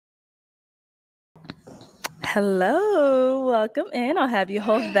Hello, welcome in. I'll have you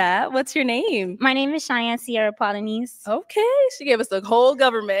hold that. What's your name? My name is Cheyenne Sierra Polonese. Okay, she gave us the whole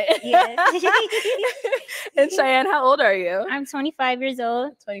government. Yes. And Cheyenne, how old are you? I'm 25 years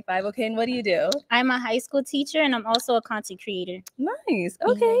old. 25. Okay, and what do you do? I'm a high school teacher and I'm also a content creator. Nice.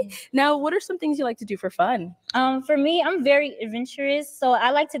 Okay. Now, what are some things you like to do for fun? For me, I'm very adventurous, so I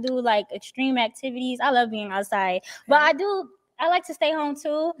like to do like extreme activities. I love being outside, but I like to stay home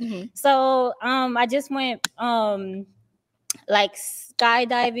too. So I just went like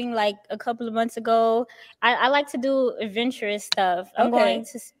skydiving like a couple of months ago. I like to do adventurous stuff. I'm going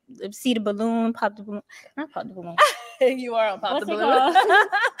to see the balloon, not pop the balloon. You are on Pop the Balloon.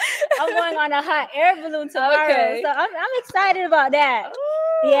 I'm going on a hot air balloon tomorrow. So I'm excited about that.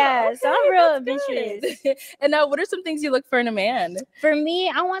 Yeah, so I'm real adventurous. And now, what are some things you look for in a man? For me,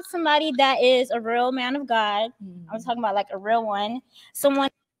 I want somebody that is a real man of God. I'm talking about like a real one. Someone.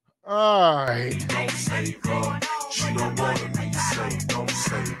 All right. She don't want to be safe. Don't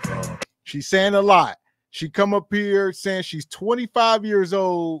save her. She's saying a lot. She come up here saying she's 25 years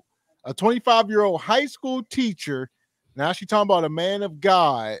old, a 25-year-old high school teacher. Now she's talking about a man of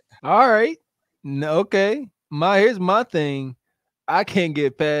God. All right. Okay. Here's my thing. I can't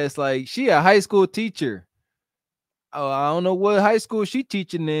get past, like, she a high school teacher. Oh, I don't know what high school she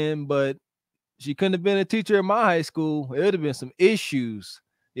teaching in, but she couldn't have been a teacher in my high school. It would have been some issues.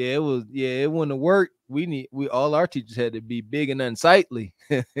 It wouldn't have worked. We all our teachers had to be big and unsightly.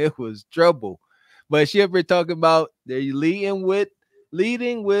 It was trouble. But she ever talking about they're leading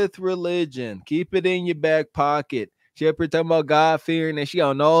with religion. Keep it in your back pocket. She ever talking about God fearing, and she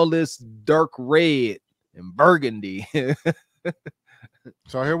on all this dark red and burgundy.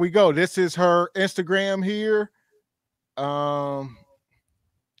 So here we go. This is her Instagram here. Yeah,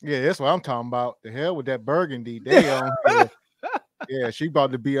 that's what I'm talking about. The hell with that burgundy. They on here. Yeah, she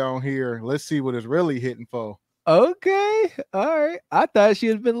about to be on here. Let's see what it's really hitting for. Okay. All right. I thought she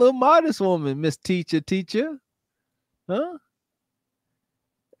had been a little modest woman, Miss Teacher. Huh?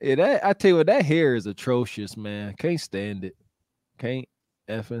 Yeah, I tell you what, that hair is atrocious, man. Can't stand it. Can't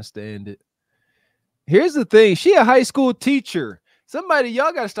effing stand it. Here's the thing. She a high school teacher. Somebody,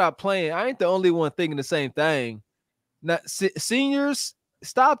 y'all got to stop playing. I ain't the only one thinking the same thing. Not seniors,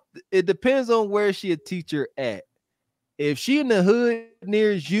 stop. It depends on where she a teacher at. If she in the hood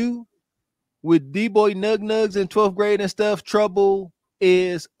near you with D-boy nug-nugs in 12th grade and stuff, trouble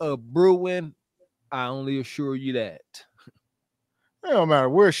is a brewing. I only assure you that. It don't matter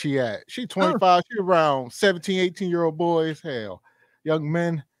where she at. She 25. She around 17, 18-year-old boys. Hell, young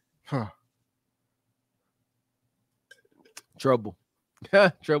men. Trouble.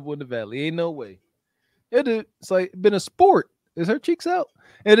 Trouble in the valley. Ain't no way. It's like been a sport. Is her cheeks out?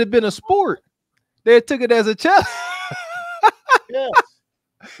 It had been a sport. They took it as a challenge. Yes.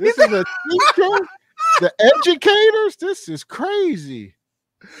 This is a teacher. The educators. This is crazy.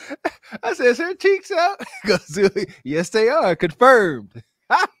 I said, is her cheeks out? Yes, they are. Confirmed.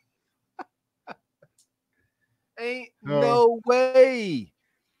 Ain't no way.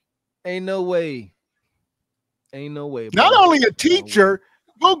 Ain't no way. Ain't no way. Not only a teacher,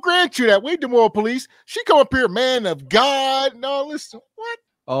 we'll grant you that. We the moral police. She come up here, man of God. No, listen. What?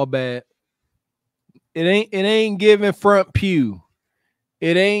 All bad. It ain't giving front pew.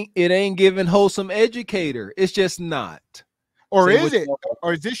 It ain't giving wholesome educator. It's just not. Or is it?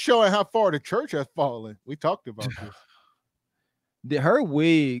 Or is this showing how far the church has fallen? We talked about this. Her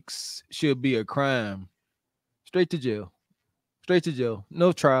wigs should be a crime. Straight to jail. Straight to jail.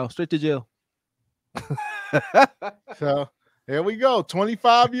 No trial. Straight to jail. So there we go.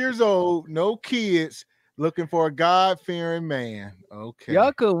 25 years old, no kids, looking for a God-fearing man. Okay.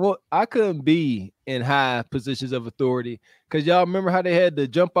 I couldn't be in high positions of authority because y'all remember how they had the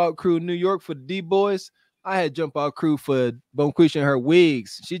jump out crew in New York for the D-boys? I had jump out crew for Bonquisha and her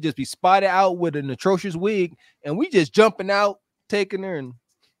wigs. She'd just be spotted out with an atrocious wig, and we just jumping out, taking her and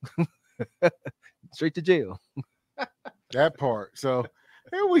straight to jail. That part. So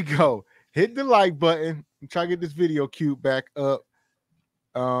here we go. Hit the like button and try to get this video queued back up.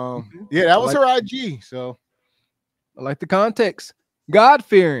 Yeah, that was her IG. So I like the context.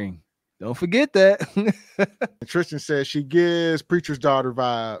 God-fearing. Don't forget that. Tristan says she gives preacher's daughter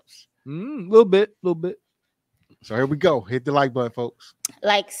vibes. Little bit. So here we go. Hit the like button, folks.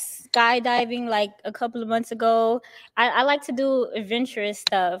 Like skydiving like a couple of months ago. I like to do adventurous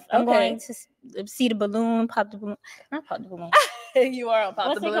stuff. I'm going to see the balloon, not pop the balloon. You are on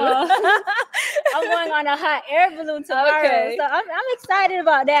Pop the Balloon. I'm going on a hot air balloon tomorrow. So I'm excited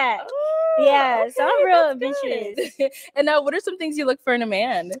about that. Yeah, so I'm real that's adventurous. good. And now, what are some things you look for in a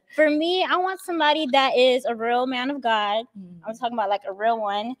man? For me, I want somebody that is a real man of God. I'm talking about like a real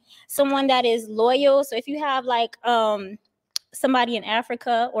one, someone that is loyal. So if you have like somebody in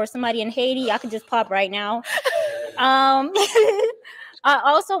Africa or somebody in Haiti, I could just pop right now. I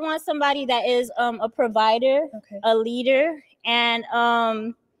also want somebody that is a provider, a leader, and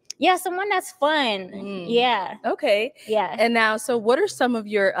yeah, someone that's fun. Yeah. Okay. Yeah. And now, so what are some of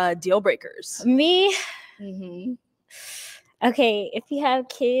your deal breakers? Me. Okay, if you have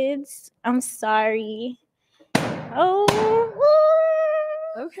kids, I'm sorry. Oh.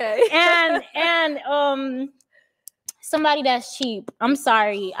 Okay. And somebody that's cheap. I'm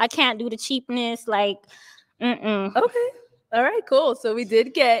sorry. I can't do the cheapness. Like, Okay. All right, cool. So we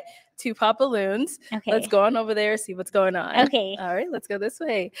did get 2 pop balloons. Okay. Let's go on over there, see what's going on. Okay. All right, let's go this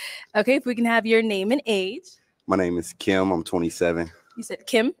way. Okay, if we can have your name and age. My name is Kim. I'm 27. You said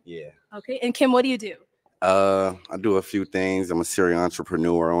Kim? Yeah. Okay, and Kim, what do you do? I do a few things. I'm a serial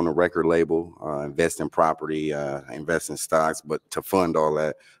entrepreneur, own a record label, invest in property, invest in stocks. But to fund all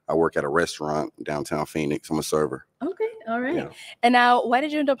that, I work at a restaurant downtown Phoenix. I'm a server. Okay, all right. Yeah. And now, why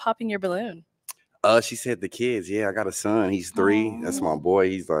did you end up popping your balloon? She said the kids. Yeah, I got a son. He's 3. That's my boy.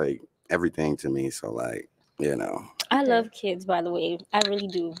 He's like everything to me. So like, you know. I love kids, by the way. I really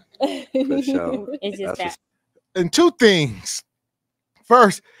do. For sure. It's just that. And 2 things.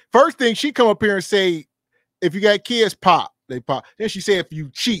 First thing, she come up here and say, if you got kids, pop. They pop. Then she said, if you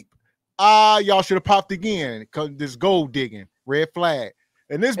cheap, y'all should have popped again because this gold digging, red flag.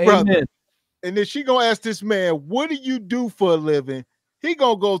 And this brother, and then she gonna ask this man, what do you do for a living? He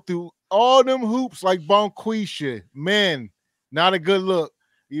gonna go through all them hoops like Bonquisha. Man, not a good look.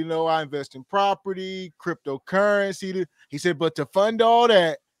 You know, I invest in property, cryptocurrency. He said, but to fund all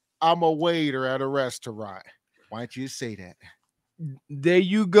that, I'm a waiter at a restaurant. Why don't you say that? There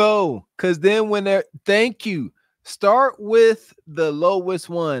you go. Because then when they're, thank you. Start with the lowest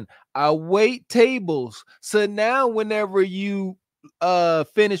one. I wait tables. So now whenever you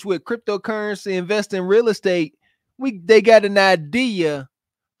finish with cryptocurrency, invest in real estate, they got an idea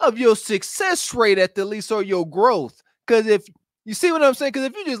of your success rate at the least, or your growth. Because if you see what I'm saying, because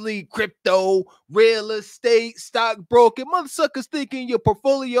if you just leave crypto, real estate, stockbroker, motherfuckers thinking your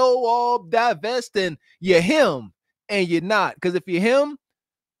portfolio all divest and you're him, and you're not. Because if you're him,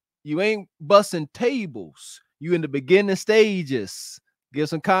 you ain't busting tables. You in the beginning stages. Give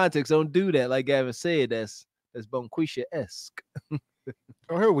some context. Don't do that. Like Gavin said, that's Bonquisha-esque.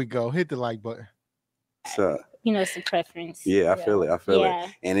 Oh, here we go. Hit the like button. So, you know, it's a preference. Yeah, I feel it.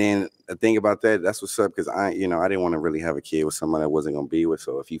 And then the thing about that, that's what's up, because I didn't want to really have a kid with somebody I wasn't gonna be with.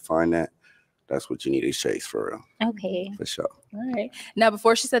 So if you find that, that's what you need to chase for real. Okay. For sure. All right. Now,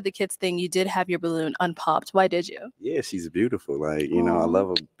 before she said the kids thing, you did have your balloon unpopped. Why did you? Yeah, she's beautiful. Like, I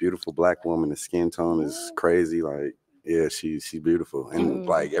love a beautiful black woman. The skin tone is crazy. Like, yeah, she's beautiful. And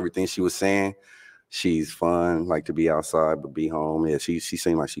like everything she was saying, she's fun, like to be outside but be home. Yeah, she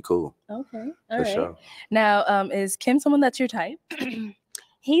seemed like she cool. Okay. All right. Sure. Now, is Kim someone that's your type?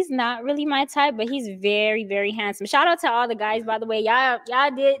 He's not really my type, but he's very, very handsome. Shout out to all the guys, by the way. Y'all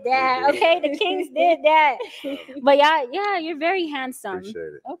did that. Okay, the Kings did that. But yeah, you're very handsome. Appreciate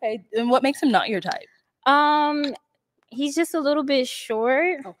it. Okay. And what makes him not your type? He's just a little bit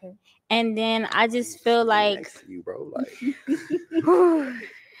short. Okay. And then I just feel like next to you, bro. Like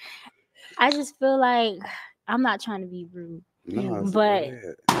I just feel like I'm not trying to be rude. No, but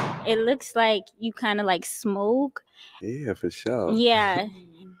it looks like you kind of like smoke. Yeah, for sure. Yeah.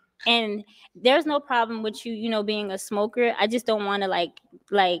 And there's no problem with you, being a smoker. I just don't want to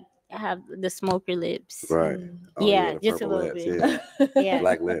like have the smoker lips. Right. Oh, yeah, just a little lips, bit. Yeah.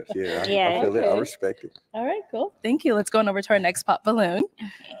 Black lips. Yeah. Yeah. I feel it. I respect it. All right, cool. Thank you. Let's go on over to our next pop balloon.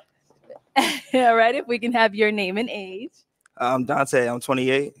 Okay. All right, if we can have your name and age. I'm Dante. I'm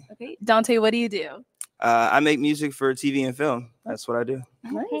 28. Okay. Dante, what do you do? I make music for TV and film. That's what I do.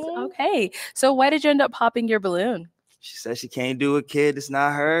 Nice. Okay. So why did you end up popping your balloon? She said she can't do a kid. It's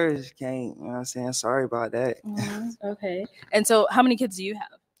not hers. She can't. You know what I'm saying? Sorry about that. Okay. And so how many kids do you have?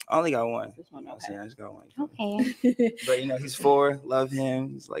 I only got one. Just one. Okay. I just got one. Okay. But he's 4. Love him.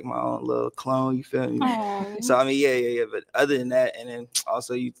 He's like my own little clone. You feel me? Aww. So yeah. But other than that, and then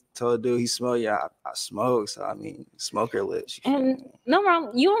also you told dude he smelled. Yeah, I smoke. So smoker lips. And no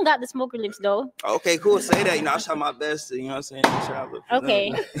wrong. You don't got the smoker lips though. Okay, cool. Say that. I try my best to. You know what I'm saying? Try to look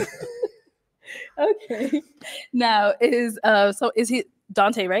okay. Okay. Now is he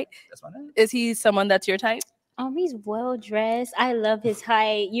Dante, right? That's my name. Is he someone that's your type? He's well dressed. I love his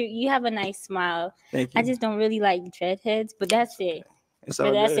height. You have a nice smile. Thank you. I just don't really like dreadheads, but that's it. That's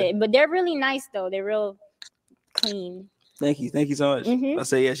it. But they're really nice though. They're real clean. Thank you so much. Mhm. I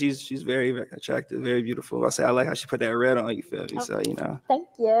say, yeah, she's very, very attractive, very beautiful. I say, I like how she put that red on. You feel me? So you know. Thank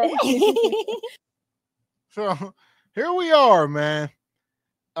you. So here we are, man.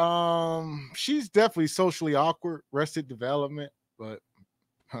 She's definitely socially awkward, Arrested Development, but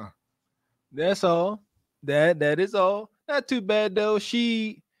That's all. That is all. Not too bad though.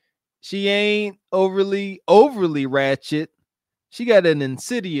 She ain't overly ratchet. She got an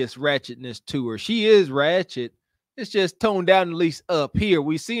insidious ratchetness to her. She is ratchet. It's just toned down, at least up here.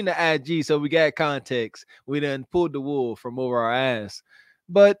 We seen the IG, so we got context. We done pulled the wool from over our ass.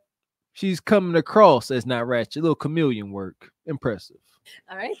 But she's coming across as not ratchet. A little chameleon work. Impressive.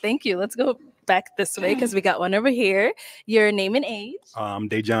 All right, thank you. Let's go back this way because we got one over here. Your name and age.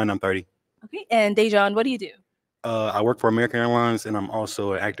 Dejan, I'm 30. Okay, and Dejan, what do you do? I work for American Airlines, and I'm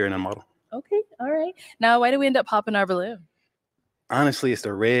also an actor and a model. Okay, all right. Now, why did we end up popping our balloon? Honestly, it's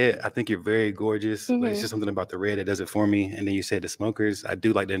the red. I think you're very gorgeous, but Mhm. it's just something about the red that does it for me. And then you said the smokers. I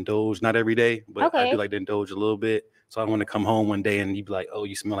do like to indulge, not every day, but I Okay. do like to indulge a little bit. So I don't want to come home one day and you be like, oh,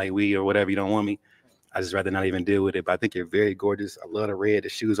 you smell like weed or whatever. You don't want me. I just rather not even deal with it. But I think you're very gorgeous. I love the red. The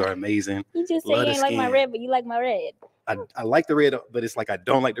shoes are amazing. You just say Love you the ain't like my skin. red, but you like my red. I like the red, but it's like I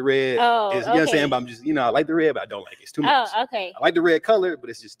don't like the red. Oh, You know what I'm okay. saying? But I'm just, I like the red, but I don't like it. It's too much. Oh, okay. I like the red color, but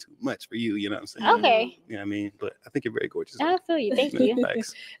it's just too much for you. You know what I'm saying? Okay. You know what I mean? But I think you're very gorgeous. I feel you. Thank you.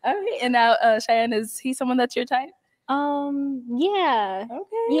 Thanks. All right, and now Cheyenne, is he someone that's your type? Yeah.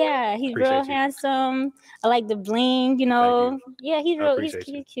 Okay. Yeah, he's real Appreciate you. handsome. I like the bling, you know. Yeah, he's I real. He's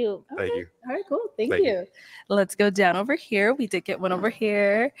appreciate you. cute. Thank you. All right, cool. Thank Thank you. you. Let's go down over here. We did get one over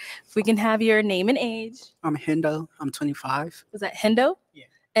here. If we can have your name and age. I'm Hendo. I'm 25. Was that Hendo? Yeah.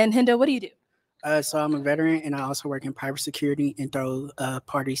 And Hendo, what do you do? So I'm a veteran, and I also work in private security and throw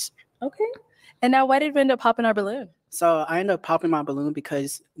parties. Okay. And now, why did we end up popping our balloon? So I ended up popping my balloon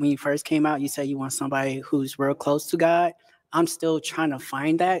because when you first came out, you said you want somebody who's real close to God. I'm still trying to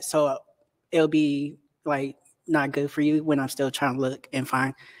find that, so it'll be like not good for you when I'm still trying to look and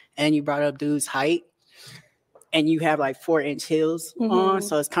find. And you brought up dude's height, and you have like 4-inch heels on,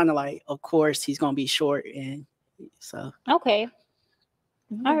 so it's kind of like, of course, he's gonna be short, and so Okay.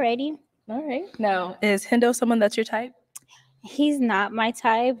 Alrighty. All right. Now, is Hendo someone that's your type? He's not my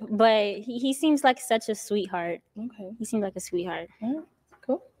type, but he seems like such a sweetheart. Okay. He seems like a sweetheart.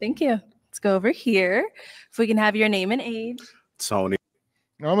 Cool. Thank you. Let's go over here. If we can have your name and age. Tony.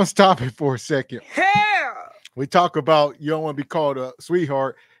 I'm gonna stop it for a second. We talk about you don't want to be called a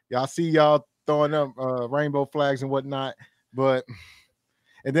sweetheart. Y'all see y'all throwing up rainbow flags and whatnot, and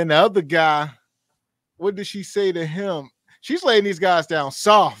then the other guy, what did she say to him? She's laying these guys down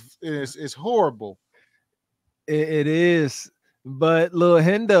soft. It's horrible. It is. But little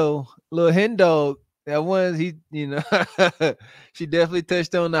Hendo, that one, she definitely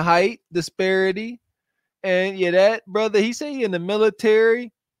touched on the height disparity. And yeah, that brother, he said he in the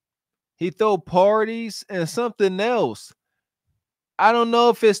military, he throw parties and something else. I don't know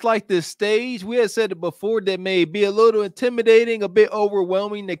if it's like the stage. We had said it before that may be a little intimidating, a bit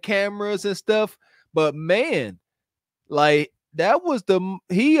overwhelming, the cameras and stuff. But man, like that was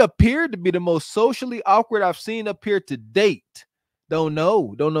he appeared to be the most socially awkward I've seen up here to date. Don't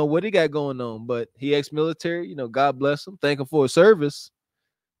know what he got going on, but he ex-military, God bless him. Thank him for his service.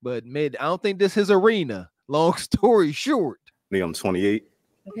 But man, I don't think this is his arena. Long story short. I'm 28.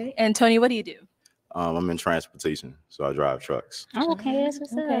 Okay. And Tony, what do you do? I'm in transportation, so I drive trucks. Oh, okay, that's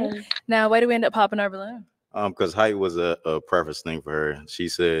what's up. Now, why do we end up popping our balloon? Because height was a preference thing for her. She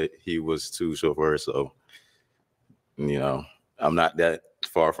said he was too short for her, so I'm not that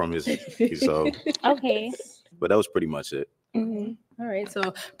far from his. So Okay. but that was pretty much it. Mhm. All right.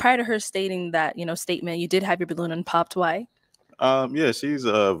 So prior to her stating that, statement, you did have your balloon unpopped. Why? Yeah, she's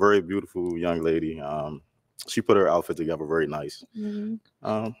a very beautiful young lady. She put her outfit together very nice. Mhm.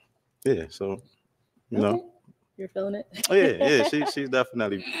 Yeah, so Okay. You're feeling it? Oh, yeah, she's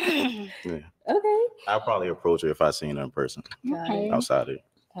definitely. Yeah, Okay. I'll probably approach her if I seen her in person Got Okay. it. outside of it.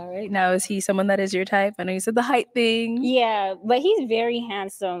 All right. Now, is he someone that is your type? I know you said the height thing. Yeah, but he's very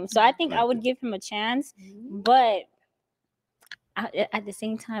handsome. So I think I would give him a chance. But at the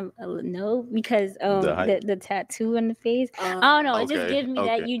same time, no, because the tattoo on the face. I don't know. It just Okay, gives me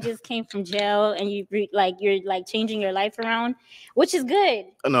that okay. you just came from jail and you're like changing your life around, which is good.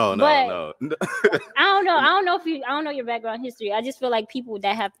 No. I don't know. I don't know your background history. I just feel like people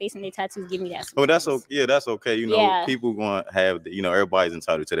that have face and their tattoos give me that. Oh, that's okay. Yeah, that's okay. Yeah. People going to have, everybody's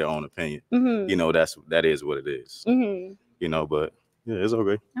entitled to their own opinion. Mm-hmm. That is what it is. Mm-hmm. But yeah, it's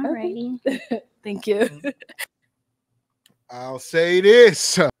okay. Alrighty. Thank you. I'll say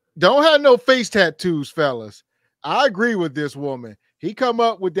this. Don't have no face tattoos, fellas. I agree with this woman. He come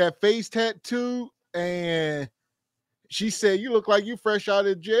up with that face tattoo and she said, "You look like you fresh out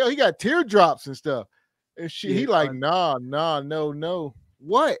of jail." He got teardrops and stuff. And he like, no.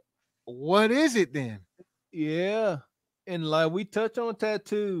 What is it then? Yeah. And like we touch on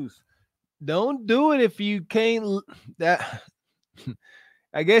tattoos. Don't do it if you can't. That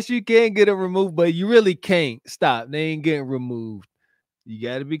I guess you can get it removed, but you really can't. Stop. They ain't getting removed. You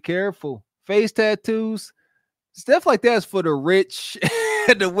got to be careful. Face tattoos, stuff like that's for the rich,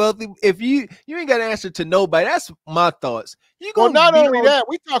 the wealthy. If you ain't got to answer to nobody, that's my thoughts. Well, not only that,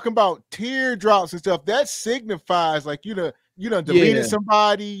 we talking about teardrops and stuff. That signifies like you done deleted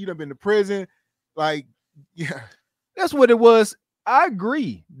somebody, you done been to prison. Like, yeah. That's what it was. I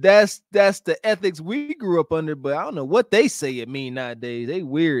agree. That's the ethics we grew up under, but I don't know what they say it mean nowadays. They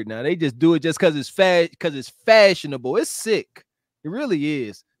weird now. They just do it just because it's fashionable. It's sick. It really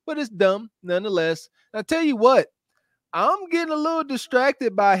is. But it's dumb nonetheless. I tell you what, I'm getting a little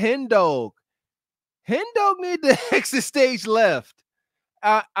distracted by Hen Dog. Hen Dog need to exit stage left.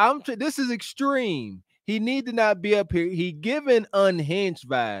 This is extreme. He need to not be up here. He giving unhinged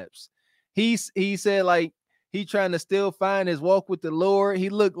vibes. He said like he trying to still find his walk with the Lord. He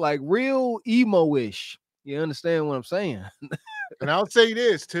looked like real emo-ish. You understand what I'm saying? And I'll say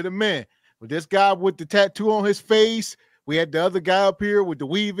this to the men. With this guy with the tattoo on his face, we had the other guy up here with the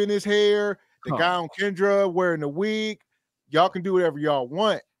weave in his hair, the guy on Kendra wearing the wig. Y'all can do whatever y'all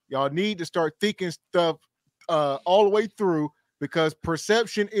want. Y'all need to start thinking stuff all the way through because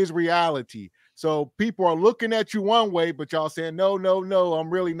perception is reality. So people are looking at you one way, but y'all saying, no, I'm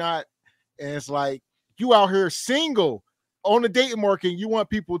really not. And it's like, you out here single on the dating market, you want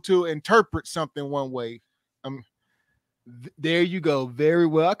people to interpret something one way. There you go. Very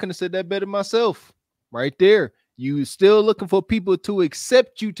well. I couldn't have said that better myself. Right there. You still looking for people to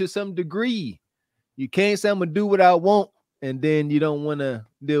accept you to some degree. You can't say I'm gonna do what I want, and then you don't want to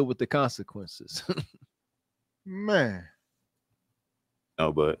deal with the consequences. Man.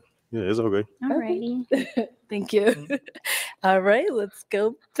 No, but yeah, it's okay. Alrighty. Thank you. All right, let's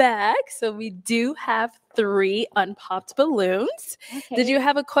go back. So we do have 3 unpopped balloons. Okay. Did you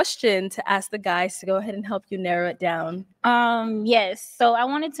have a question to ask the guys to go ahead and help you narrow it down? Yes. So I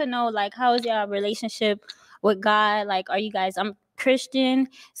wanted to know, like, how is your relationship with God? Like, are you guys? I'm Christian,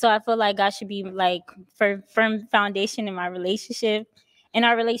 so I feel like God should be like firm foundation in our relationship.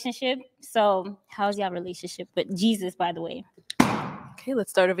 So how's your relationship with Jesus, by the way? Okay,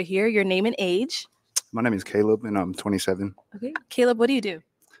 let's start over here. Your name and age. My name is Caleb, and I'm 27. Okay, Caleb, what do you do?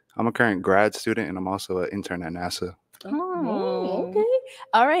 I'm a current grad student, and I'm also an intern at NASA. Oh, okay.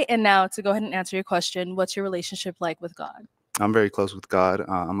 All right, and now to go ahead and answer your question, what's your relationship like with God? I'm very close with God.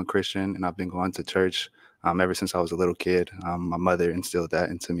 I'm a Christian, and I've been going to church ever since I was a little kid. My mother instilled that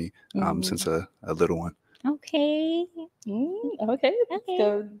into me since a little one. Okay. Okay, let's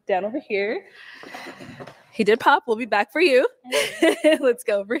go down over here. He did pop. We'll be back for you. Let's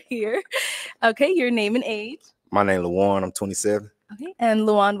go over here. Okay, your name and age. My name is Luan. I'm 27. Okay, and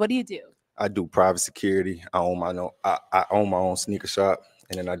Luan, what do you do? I do private security. I own my own sneaker shop,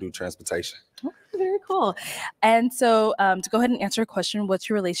 and then I do transportation. Oh, very cool. And so to go ahead and answer a question, what's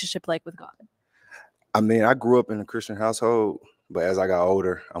your relationship like with God? I mean, I grew up in a Christian household, but as I got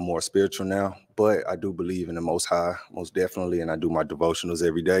older, I'm more spiritual now. But I do believe in the Most High, most definitely, and I do my devotionals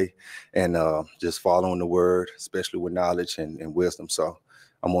every day and just following the word, especially with knowledge and wisdom. So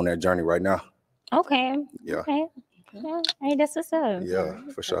I'm on that journey right now. Okay. Yeah. Okay. Yeah. Hey, that's what's up. Yeah,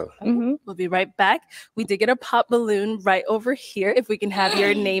 for sure. We'll be right back. We did get a pop balloon right over here. If we can have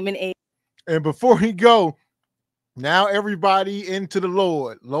your name and age. And before we go, now everybody into the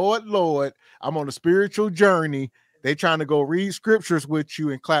Lord. Lord, I'm on a spiritual journey. They trying to go read scriptures with you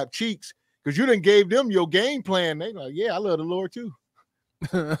and clap cheeks because you done gave them your game plan. They like, yeah, I love the Lord too.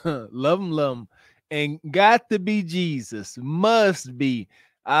 Love him. And got to be Jesus. Must be.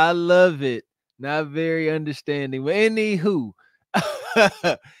 I love it. Not very understanding. But anywho,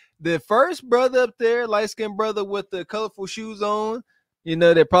 the first brother up there, light-skinned brother with the colorful shoes on, you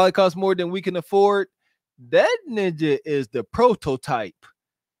know, that probably cost more than we can afford. That ninja is the prototype.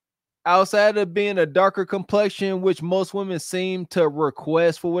 Outside of being a darker complexion, which most women seem to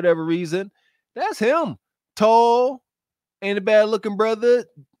request for whatever reason, that's him. Tall, ain't a bad looking brother.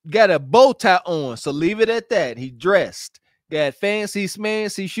 Got a bow tie on, so leave it at that. He dressed. Got fancy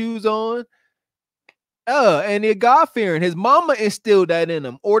smancy shoes on. And they're God-fearing. His mama instilled that in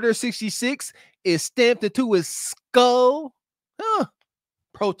him. Order 66 is stamped into his skull.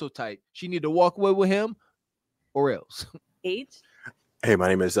 Prototype. She need to walk away with him or else. Age? Hey, my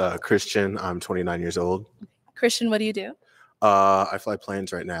name is Christian. I'm 29 years old. Christian, what do you do? I fly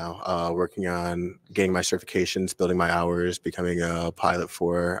planes right now, working on getting my certifications, building my hours, becoming a pilot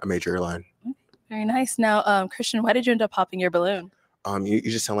for a major airline. Very nice. Now, Christian, why did you end up popping your balloon? You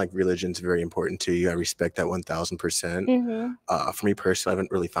just sound like religion's very important to you. I respect that 1000%. For me personally, I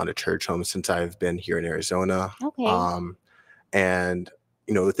haven't really found a church home since I've been here in Arizona. Okay. And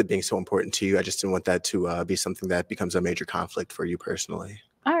you know, with it being so important to you, I just didn't want that to be something that becomes a major conflict for you personally.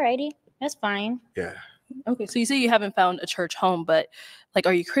 Alrighty, that's fine. Yeah. Okay, so you say you haven't found a church home, but like,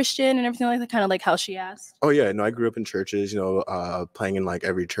 are you Christian and everything like that? Kind of like how she asked. Oh yeah, no, I grew up in churches. You know, playing in like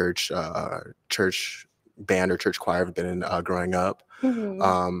every church band or church choir I've been in growing up.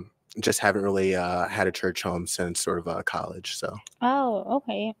 Just haven't really had a church home since sort of college. So. Oh,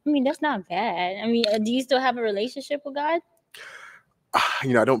 okay. I mean, that's not bad. I mean, do you still have a relationship with God?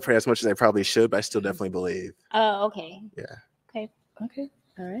 You know, I don't pray as much as I probably should, but I still definitely believe. Oh, okay. Yeah. Okay. Okay.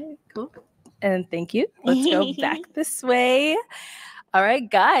 All right. Cool. And thank you. Let's go back this way. All right,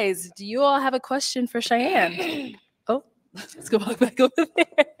 guys. Do you all have a question for Cheyenne? Oh, let's go back over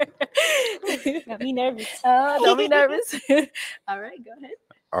there. Got me nervous. Don't be nervous. All right, go ahead.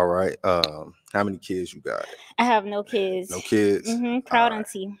 All right. How many kids you got? I have no kids. No kids? Proud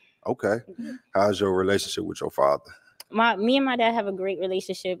auntie. Okay. How's your relationship with your father? Me and my dad have a great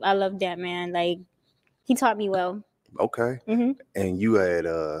relationship. I love that man. Like, he taught me well. Okay. And you had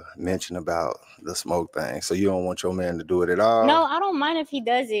mentioned about the smoke thing. So you don't want your man to do it at all? No, I don't mind if he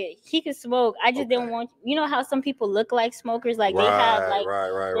does it. He can smoke. I just didn't want, you know how some people look like smokers? Like they have like,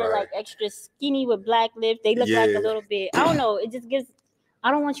 they're like extra skinny with black lips. They look like a little bit, I don't know. It just gives,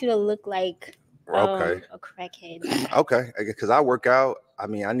 I don't want you to look like a crackhead. Okay. Because I work out. I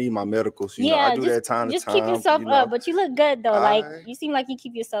mean, I need my medicals. You know, I do that time to time. Just keep yourself up. But you look good though. Like you seem like you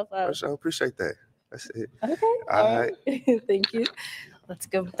keep yourself up. For sure. Appreciate that. That's it. Okay. All right. Thank you. Let's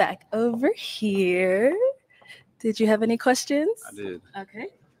go back over here. Did you have any questions? I did. Okay.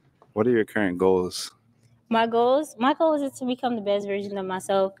 What are your current goals? My goals is to become the best version of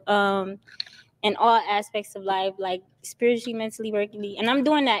myself in all aspects of life, like spiritually, mentally, workily. And I'm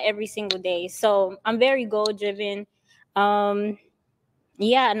doing that every single day. So I'm very goal driven.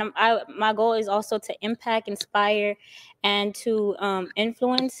 Yeah, and my goal is also to impact, inspire, and to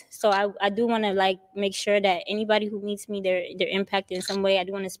influence. So I do want to like make sure that anybody who meets me, they're impacted in some way. I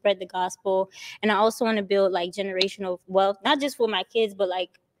do want to spread the gospel, and I also want to build like generational wealth, not just for my kids, but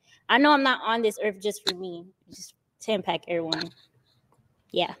like I know I'm not on this earth just for me, just to impact everyone.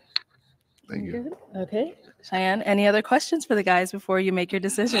 Yeah. Thank you. Good. Okay, Cheyenne. Any other questions for the guys before you make your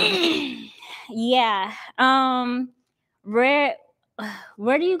decision? Yeah.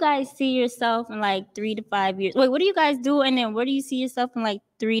 Where do you guys see yourself in like 3 to 5 years? Wait, what do you guys do? And then where do you see yourself in like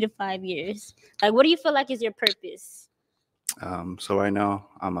 3 to 5 years? Like, what do you feel like is your purpose? So right now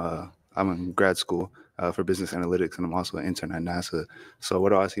I'm in grad school for business analytics, and I'm also an intern at NASA. So what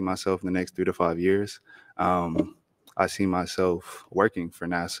do I see myself in the next 3 to 5 years? I see myself working for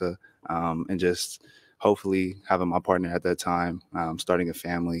NASA and just hopefully having my partner at that time, starting a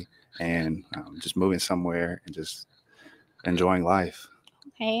family, and just moving somewhere and just enjoying life.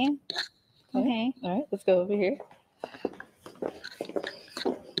 Okay. All right, let's go over here.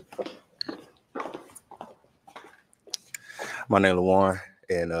 My name is Warren,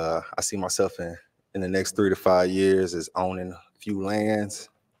 and I see myself in the next 3 to 5 years as owning a few lands,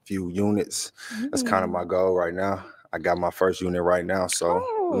 few units. That's kind of my goal right now. I got my first unit right now, so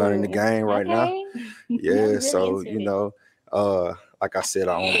learning the game right now. Yeah, so you know, like I said,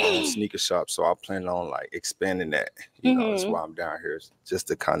 I own my own sneaker shop, so I plan on like expanding that. You know, that's why I'm down here, just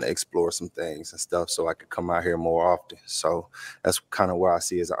to kind of explore some things and stuff, so I could come out here more often. So that's kind of where I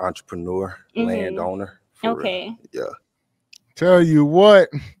see as an entrepreneur, landowner. Okay. Yeah. Tell you what,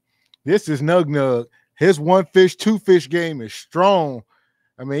 this is Nug Nug. His 1 fish, 2 fish game is strong.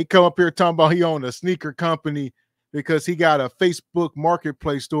 I mean, he come up here talking about he owned a sneaker company because he got a Facebook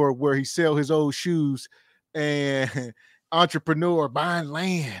marketplace store where he sell his old shoes, and entrepreneur buying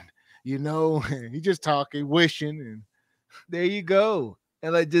land, you know. He just talking, wishing, and there you go.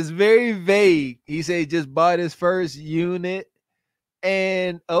 And like just very vague. He said he just bought his first unit,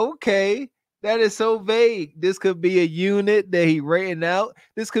 and okay, that is so vague. This could be a unit that he renting out.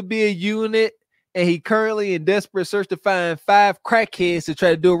 This could be a unit, and he currently in desperate search to find 5 crackheads to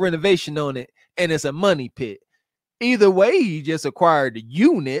try to do a renovation on it, and it's a money pit. Either way, he just acquired a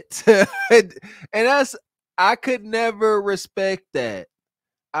unit, and that's, I could never respect that.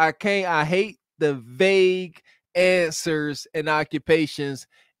 I hate the vague answers and occupations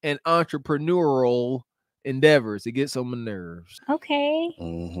and entrepreneurial endeavors. It gets on my nerves. Okay.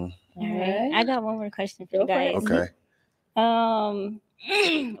 All right. I got one more question for you guys. Okay.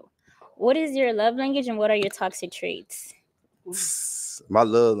 What is your love language and what are your toxic traits? My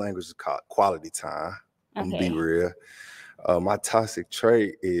love language is called quality time. I'm gonna be real. My toxic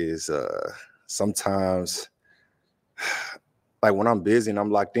trait is sometimes, like when I'm busy and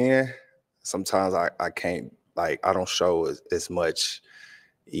I'm locked in, sometimes I can't, like, I don't show as much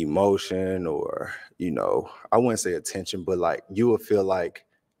emotion or, you know, I wouldn't say attention, but like you will feel like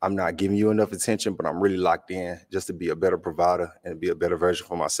I'm not giving you enough attention, but I'm really locked in just to be a better provider and be a better version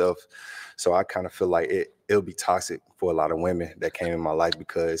for myself. So I kind of feel like it'll be toxic for a lot of women that came in my life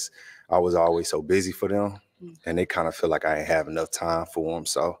because I was always so busy for them, and they kind of feel like I ain't have enough time for them.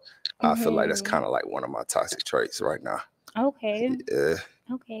 So I feel like that's kind of like one of my toxic traits right now. Okay. Yeah.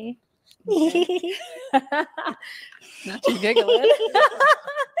 Okay. Not you giggling.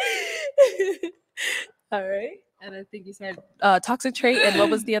 All right. And I think you said toxic trait, and what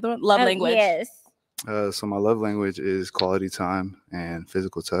was the other one? Love language. Yes. So my love language is quality time and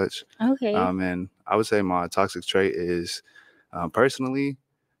physical touch. Okay. And I would say my toxic trait is personally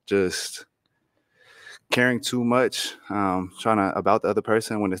just caring too much, trying to about the other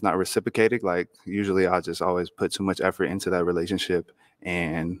person when it's not reciprocated. Like usually I just always put too much effort into that relationship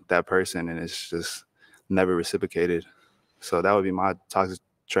and that person, and it's just never reciprocated. So that would be my toxic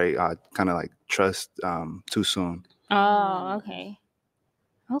trait. I kind of like trust too soon. Oh, okay.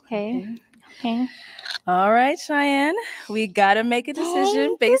 Okay. Okay. All right, Cheyenne, we got to make a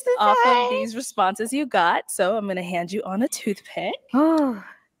decision based off of these responses you got. So I'm going to hand you on a toothpick. Oh,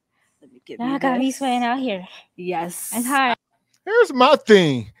 Let me give I you got me this. sweating out here. Yes. It's hard. Here's my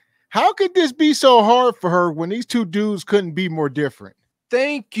thing. How could this be so hard for her when these two dudes couldn't be more different?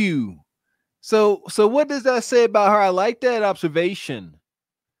 Thank you. So what does that say about her? I like that observation.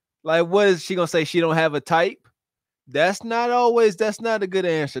 Like, what is she gonna say? She don't have a type? That's not a good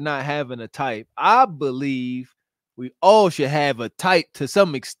answer, not having a type. I believe we all should have a type to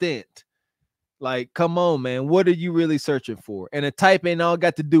some extent. Like, come on, man. What are you really searching for? And a type ain't all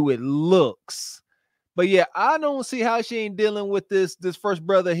got to do with looks. But yeah, I don't see how she ain't dealing with this first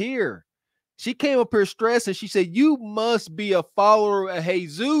brother here. She came up here stressed and she said, you must be a follower of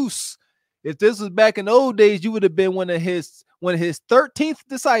Jesus. If this was back in the old days, you would have been one of his 13th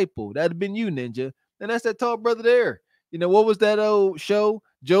disciple. That'd have been you, Ninja. And that's that tall brother there. You know, what was that old show?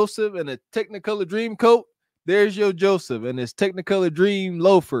 Joseph and a Technicolor dream coat. There's your Joseph and his Technicolor dream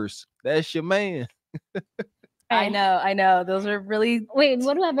loafers. That's your man. I know. Those are really. Wait,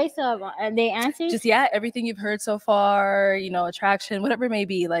 what do I base it off? Are they answers? Just, yeah, everything you've heard so far, you know, attraction, whatever it may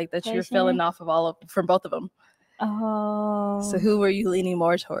be, like that you're feeling off of from both of them. Oh. So who were you leaning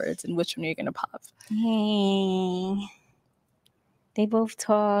more towards and which one are you going to pop? Dang. They both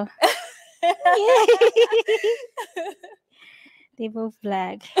tall. They both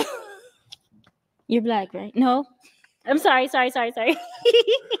black. You're black, right? No. I'm sorry. I'm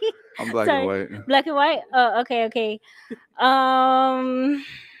black and white. Black and white? Oh, okay.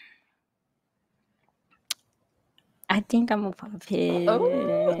 I think I'm gonna pop his.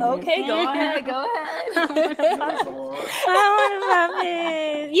 Oh, okay. Go ahead. I want to pop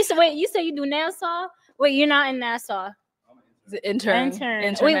his. You said you do Nassau? Wait, you're not in Nassau. Intern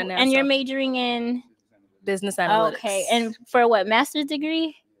Wait, at Nassau. and you're majuring in business analytics. Okay, and for what, master's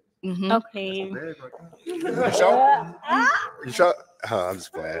degree? Mm-hmm. Okay. You sure? You sure? Oh, I'm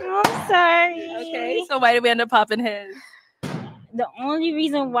just playing. I'm sorry. Okay, so why did we end up popping his? The only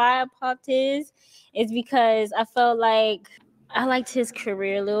reason why I popped his is because I felt like I liked his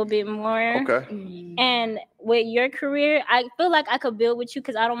career a little bit more. Okay. And with your career, I feel like I could build with you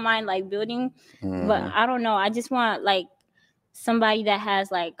because I don't mind like building, but I don't know. I just want like somebody that has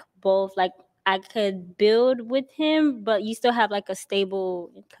like both, like I could build with him, but you still have like a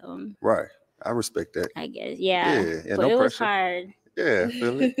stable income. Right. I respect that. I guess. Yeah. Yeah, but no it was pressure. hard. Yeah, I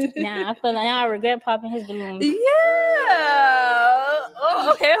feel it. Nah, I feel like now I regret popping his balloon. Yeah.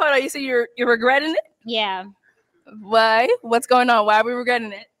 Oh, okay. Hold on. You say you're regretting it? Yeah. Why? What's going on? Why are we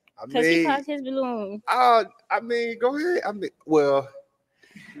regretting it? Because he popped his balloon. I mean, go ahead. Well,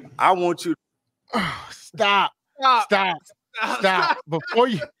 I want you. Stop. Before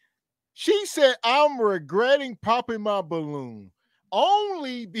you. She said, I'm regretting popping my balloon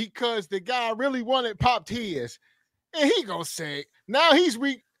only because the guy really wanted popped his. And he gonna say, now he's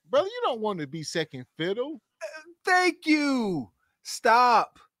brother, you don't want to be second fiddle. Thank you.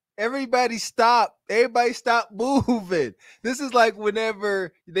 Stop. Everybody stop. Everybody stop moving. This is like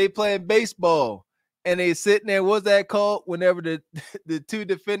whenever they playing baseball and they sitting there, what's that called? Whenever the two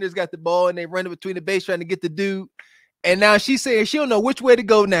defenders got the ball and they running between the base trying to get the dude. And now she's saying she don't know which way to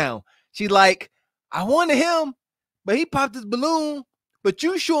go now. She's like, I wanted him, but he popped his balloon, but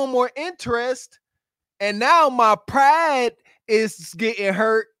you show him more interest. And now my pride is getting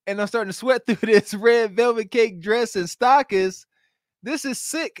hurt and I'm starting to sweat through this red velvet cake dress and stockings. This is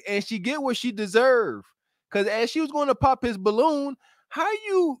sick. And she get what she deserved. Because as she was going to pop his balloon, how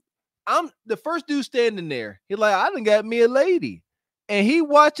you I'm the first dude standing there. He's like, I done got me a lady. And he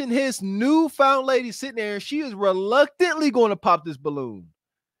watching his newfound lady sitting there, and she is reluctantly going to pop this balloon.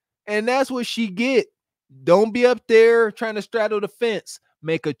 And that's what she get. Don't be up there trying to straddle the fence.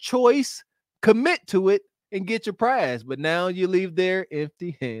 Make a choice, commit to it, and get your prize. But now you leave there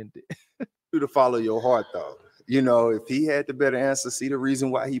empty-handed. You to follow your heart, though. You know, if he had the better answer, see the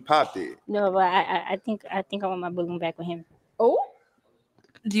reason why he popped it. No, but I think I want my balloon back with him. Oh,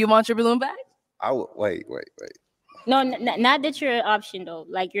 do you want your balloon back? I would wait. No, not that you're an option though.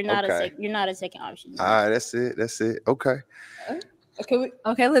 Like you're not you're not a second option. All right, that's it. Okay.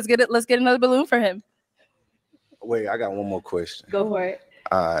 Okay, let's get it. Let's get another balloon for him. Wait, I got one more question. Go for it.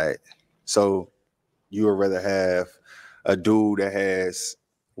 All right. So you would rather have a dude that has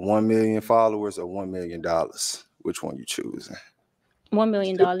 1 million followers or $1 million? Which one you choosing? $1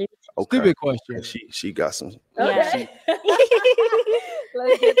 million. Okay. Stupid question. And she got some. Okay.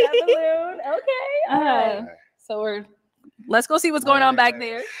 Let's get that balloon. Okay. All right. So let's go see what's going on back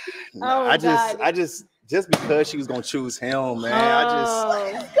there. Nah, I just because she was gonna choose him, man.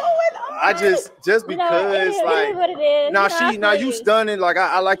 Just because you stunning. Like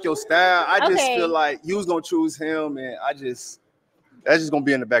I like your style. I just feel like you was gonna choose him, and that's just gonna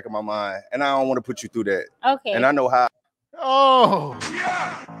be in the back of my mind, and I don't want to put you through that. Okay. And I know how. Oh,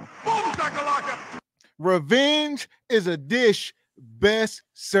 revenge is a dish best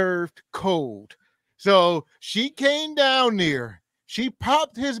served cold. So she came down there. She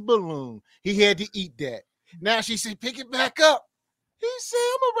popped his balloon. He had to eat that. Now she said, pick it back up. He said,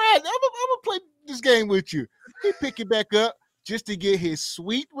 I'm gonna play this game with you. He pick it back up just to get his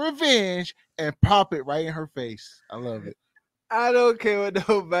sweet revenge and pop it right in her face. I love it. I don't care what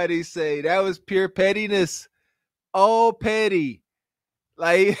nobody say. That was pure pettiness. All petty.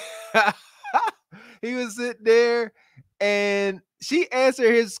 Like he was sitting there and she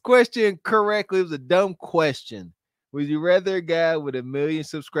answered his question correctly. It was a dumb question. Would you rather a guy with 1 million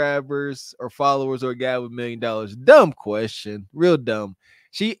subscribers or followers or a guy with $1 million? Dumb question. Real dumb.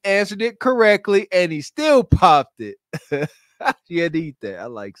 She answered it correctly and he still popped it. She had to eat that. I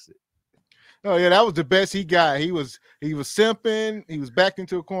likes it. Oh, yeah, that was the best he got. He was simping. He was backed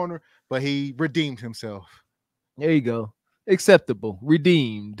into a corner, but he redeemed himself. There you go. Acceptable.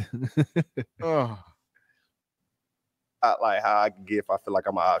 Redeemed. Oh. I like how I can get if I feel like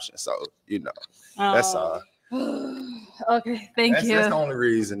I'm an option. So, that's all. Okay, thank you. That's the only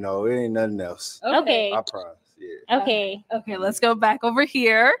reason, though. It ain't nothing else. Okay. I promise. Yeah. Okay. Okay, let's go back over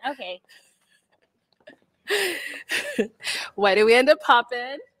here. Okay. Why did we end up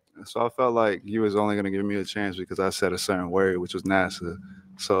popping? So I felt like you was only gonna give me a chance because I said a certain word, which was NASA.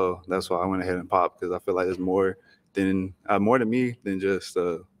 So that's why I went ahead and popped, because I feel like there's more than me than just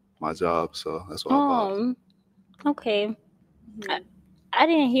my job. So that's why I popped. Okay. I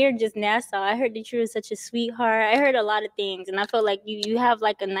didn't hear just NASA. I heard that you were such a sweetheart. I heard a lot of things, and I felt like you have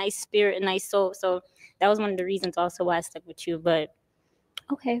like a nice spirit, a nice soul. So that was one of the reasons also why I stuck with you. But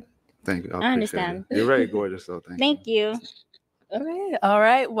okay. Thank you. I understand. You're very gorgeous, so thank you. All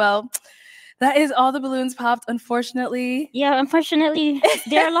right. Well, that is all the balloons popped, unfortunately. Yeah, unfortunately,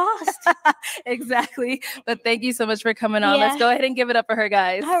 they're lost. Exactly. But thank you so much for coming on. Let's go ahead and give it up for her,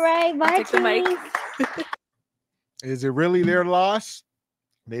 guys. All right. Bye, take the mic. Is it really their loss?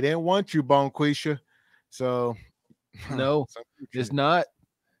 They didn't want you, Bonquisha. So no, it's not.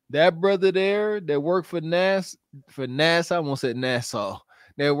 That brother there that worked for NASA, I almost said Nassau,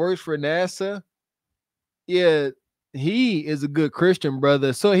 that works for NASA. Yeah, he is a good Christian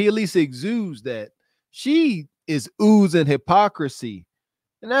brother. So he at least exudes that. She is oozing hypocrisy.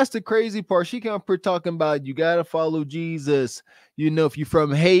 And that's the crazy part. She come up here talking about you got to follow Jesus. If you're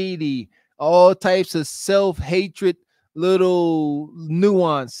from Haiti, all types of self-hatred, little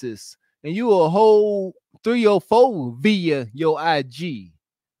nuances. And you a whole 3 or 4 via your IG.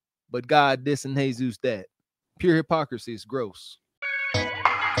 But God this and Jesus that. Pure hypocrisy is gross.